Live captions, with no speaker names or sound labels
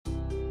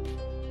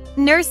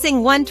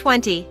Nursing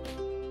 120.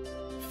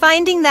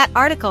 Finding that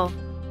article.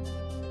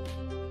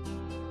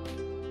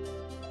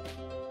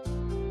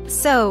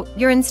 So,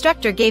 your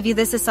instructor gave you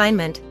this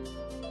assignment.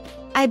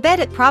 I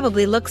bet it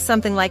probably looks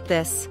something like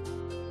this.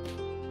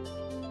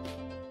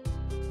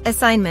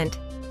 Assignment.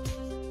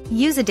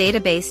 Use a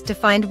database to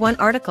find one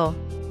article.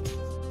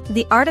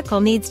 The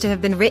article needs to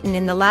have been written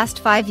in the last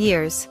 5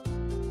 years.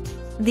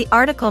 The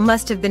article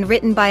must have been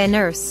written by a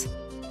nurse.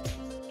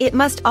 It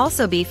must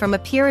also be from a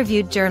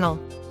peer-reviewed journal.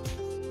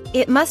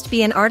 It must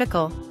be an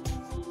article.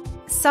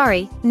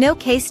 Sorry, no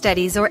case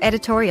studies or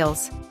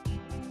editorials.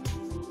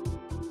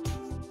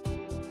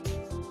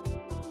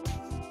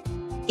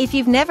 If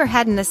you've never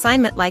had an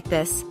assignment like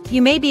this,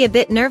 you may be a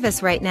bit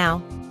nervous right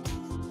now.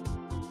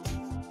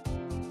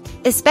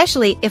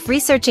 Especially if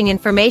researching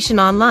information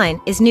online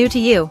is new to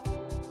you.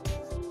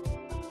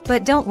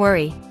 But don't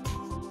worry.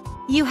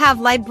 You have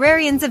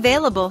librarians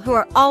available who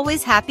are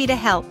always happy to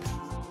help.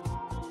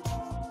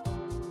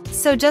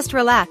 So just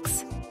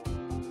relax.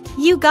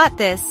 You got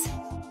this.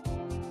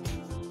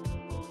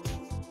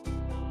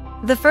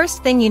 The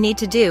first thing you need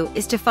to do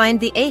is to find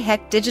the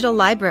AHEC Digital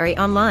Library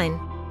online.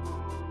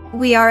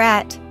 We are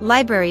at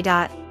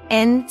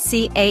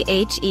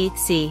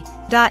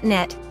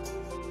library.ncahec.net.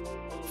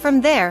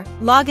 From there,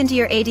 log into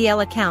your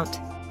ADL account.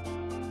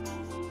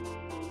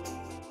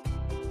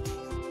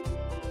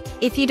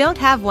 If you don't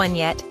have one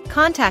yet,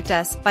 contact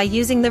us by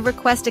using the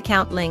Request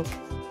Account link.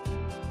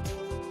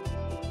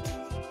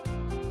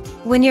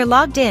 When you're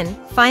logged in,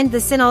 find the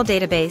CINAHL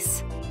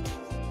database.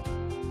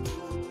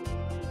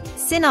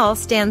 CINAHL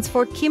stands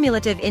for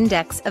Cumulative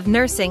Index of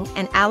Nursing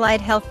and Allied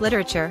Health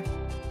Literature.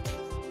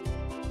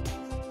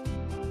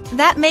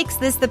 That makes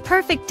this the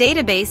perfect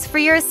database for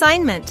your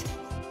assignment.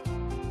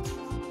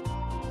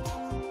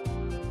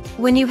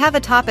 When you have a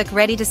topic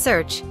ready to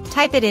search,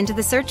 type it into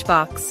the search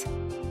box.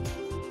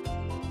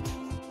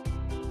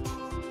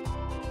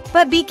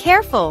 But be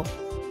careful!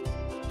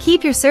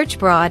 Keep your search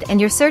broad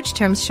and your search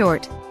terms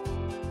short.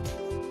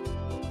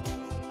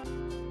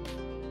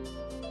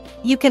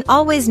 You can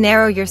always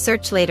narrow your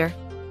search later.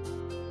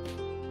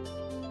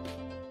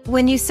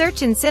 When you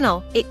search in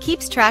CINAHL, it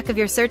keeps track of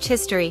your search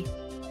history.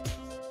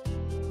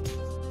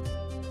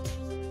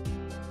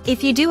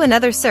 If you do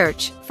another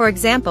search, for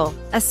example,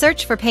 a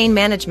search for pain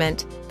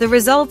management, the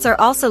results are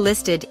also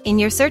listed in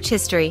your search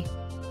history.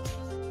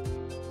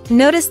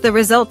 Notice the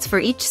results for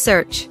each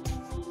search.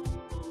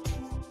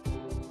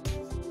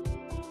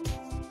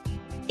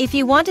 If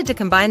you wanted to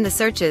combine the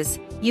searches,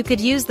 you could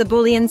use the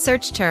Boolean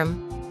search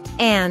term,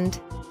 and.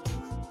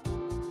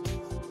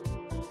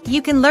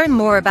 You can learn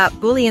more about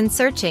Boolean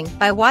searching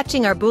by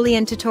watching our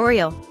Boolean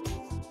tutorial.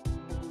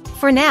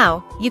 For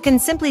now, you can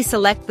simply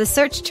select the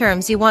search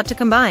terms you want to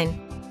combine.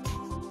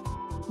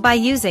 By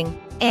using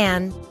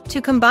and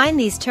to combine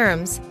these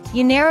terms,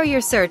 you narrow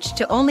your search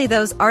to only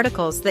those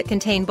articles that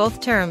contain both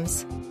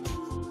terms.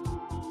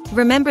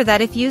 Remember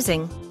that if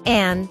using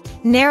and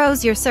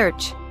narrows your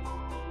search,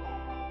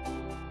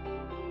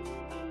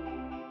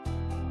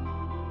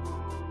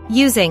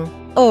 using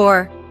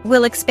or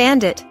will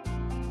expand it.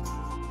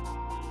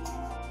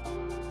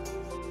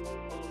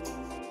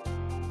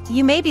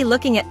 You may be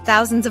looking at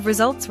thousands of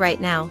results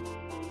right now.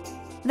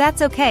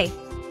 That's okay.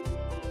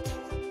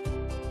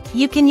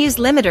 You can use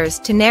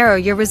limiters to narrow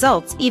your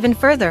results even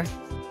further.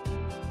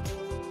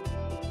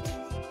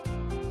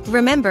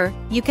 Remember,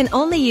 you can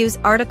only use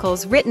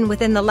articles written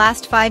within the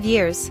last 5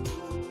 years.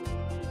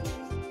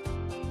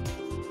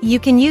 You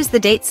can use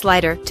the date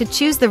slider to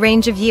choose the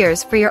range of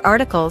years for your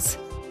articles.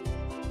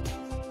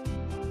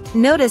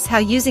 Notice how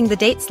using the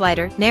date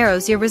slider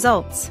narrows your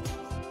results.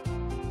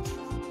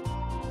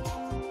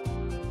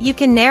 You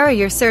can narrow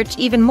your search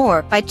even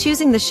more by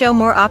choosing the Show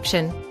More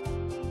option.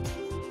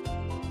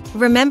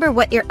 Remember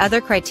what your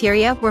other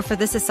criteria were for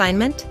this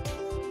assignment?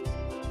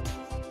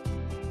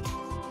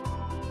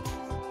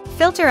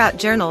 Filter out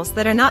journals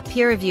that are not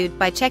peer-reviewed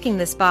by checking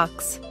this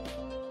box.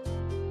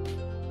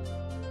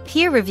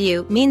 Peer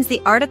review means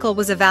the article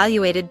was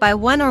evaluated by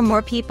one or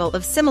more people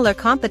of similar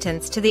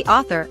competence to the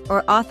author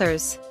or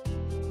authors.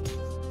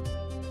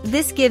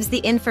 This gives the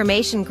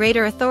information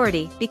greater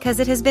authority because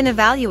it has been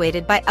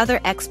evaluated by other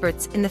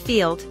experts in the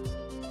field.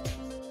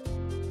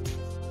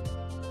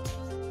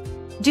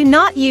 Do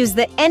not use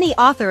the any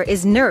author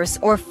is nurse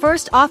or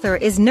first author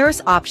is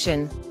nurse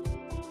option.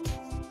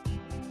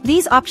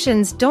 These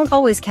options don't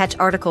always catch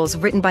articles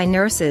written by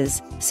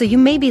nurses, so you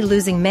may be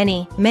losing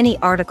many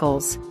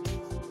articles.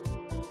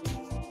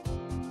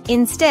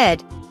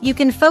 Instead, you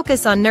can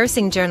focus on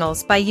nursing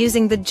journals by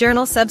using the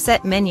Journal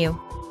subset menu.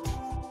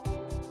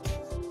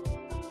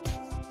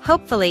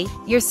 Hopefully,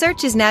 your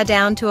search is now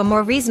down to a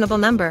more reasonable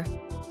number.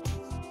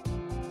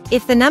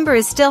 If the number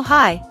is still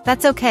high,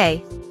 that's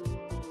okay.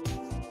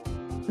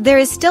 There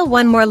is still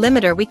one more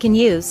limiter we can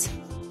use.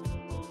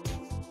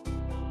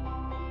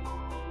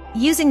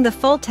 Using the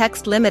full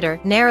text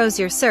limiter narrows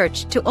your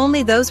search to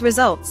only those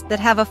results that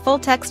have a full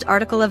text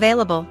article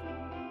available.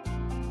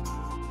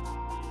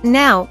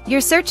 Now,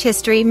 your search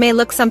history may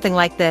look something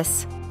like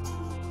this.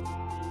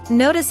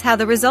 Notice how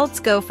the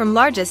results go from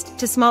largest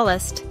to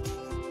smallest.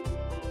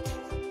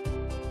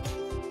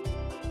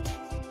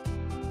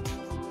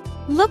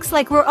 Looks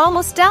like we're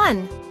almost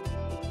done.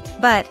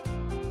 But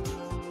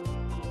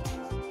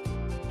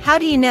how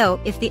do you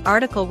know if the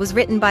article was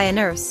written by a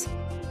nurse?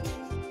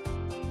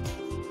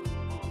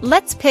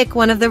 Let's pick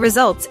one of the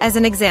results as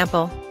an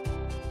example.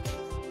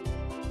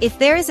 If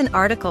there is an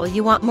article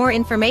you want more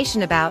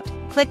information about,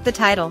 click the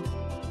title.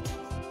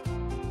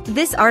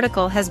 This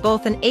article has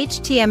both an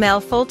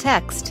HTML full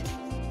text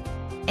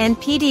and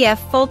PDF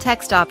full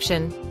text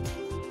option.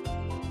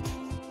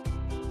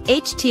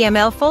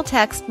 HTML full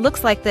text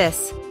looks like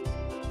this.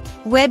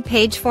 Web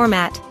page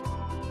format.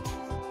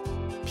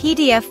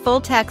 PDF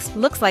full text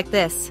looks like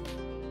this.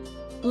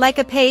 Like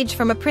a page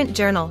from a print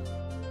journal.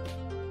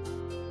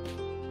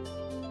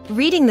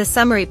 Reading the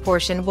summary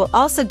portion will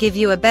also give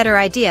you a better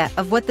idea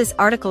of what this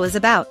article is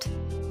about.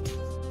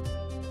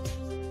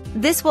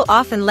 This will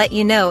often let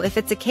you know if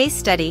it's a case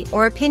study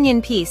or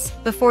opinion piece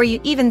before you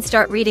even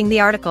start reading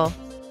the article.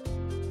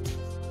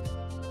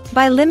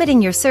 By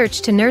limiting your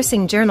search to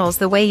nursing journals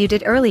the way you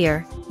did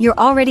earlier, you're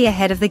already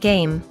ahead of the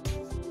game.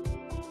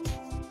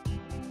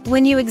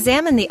 When you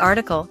examine the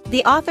article,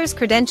 the author's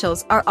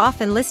credentials are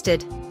often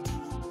listed.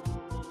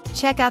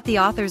 Check out the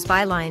author's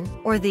byline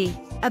or the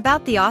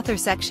About the Author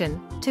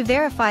section to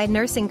verify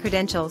nursing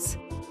credentials.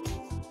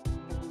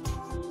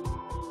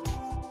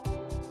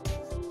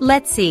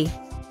 Let's see.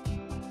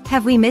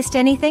 Have we missed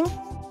anything?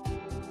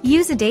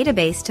 Use a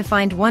database to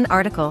find one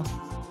article.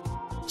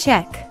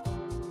 Check.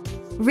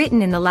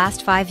 Written in the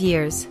last 5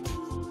 years.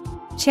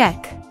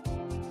 Check.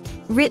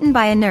 Written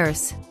by a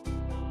nurse.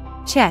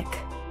 Check.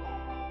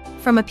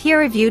 From a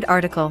peer-reviewed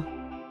article.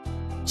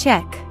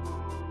 Check.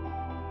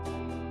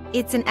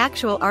 It's an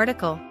actual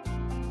article.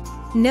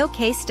 No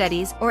case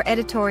studies or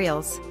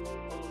editorials.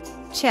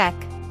 Check.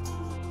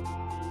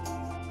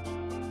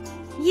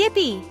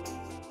 Yippee!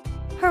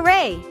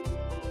 Hooray!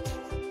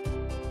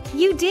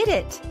 You did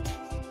it!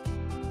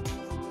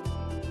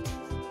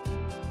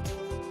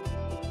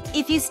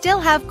 If you still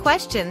have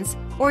questions,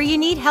 or you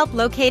need help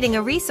locating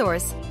a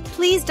resource,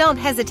 please don't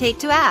hesitate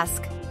to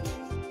ask.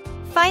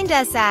 Find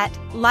us at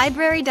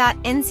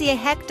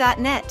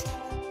library.ncahec.net.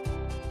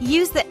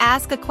 Use the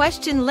Ask a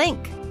Question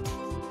link.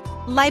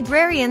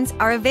 Librarians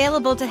are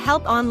available to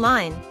help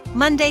online,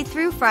 Monday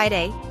through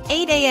Friday,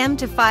 8 a.m.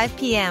 to 5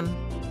 p.m.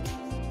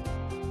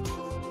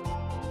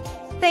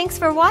 Thanks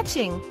for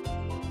watching.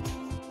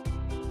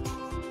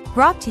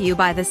 Brought to you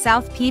by the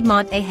South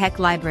Piedmont AHEC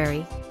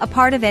Library, a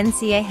part of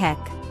NC-AHEC.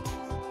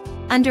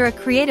 Under a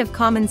Creative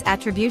Commons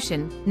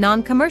Attribution,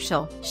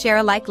 Non-Commercial,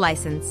 Share-alike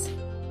license.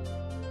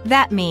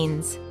 That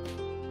means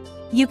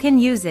you can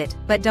use it,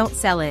 but don't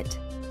sell it.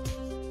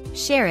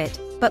 Share it,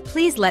 but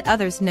please let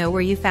others know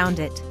where you found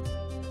it.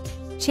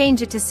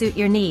 Change it to suit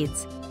your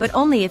needs, but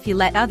only if you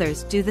let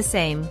others do the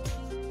same.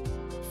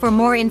 For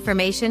more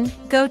information,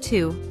 go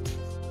to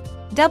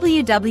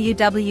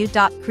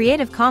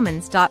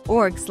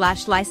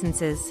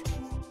www.creativecommons.org/licenses.